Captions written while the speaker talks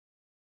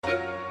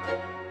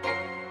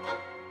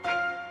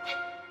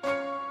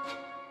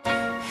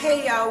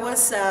Hey y'all,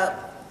 what's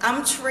up?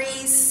 I'm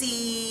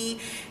Traci,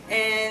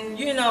 and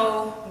you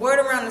know, word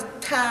around the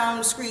town,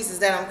 the streets is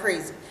that I'm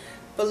crazy.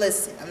 But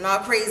listen, I'm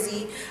not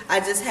crazy. I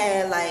just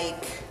had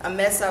like a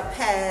mess up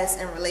past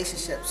in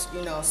relationships,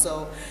 you know.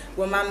 So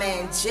with my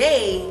man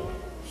Jay,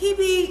 he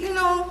be, you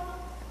know,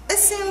 it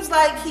seems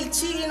like he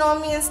cheating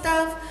on me and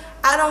stuff.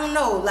 I don't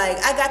know. Like,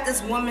 I got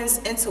this woman's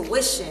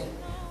intuition,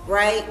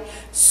 right?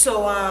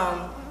 So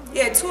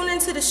yeah, tune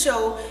into the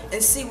show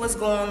and see what's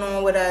going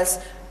on with us.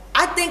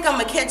 I think I'm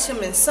gonna catch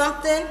him in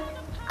something.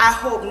 I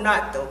hope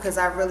not though, because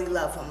I really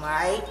love him,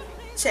 alright?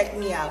 Check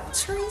me out.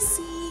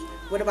 Traci,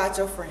 what about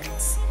your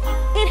friends?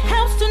 It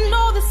helps to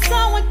know that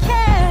someone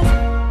cares.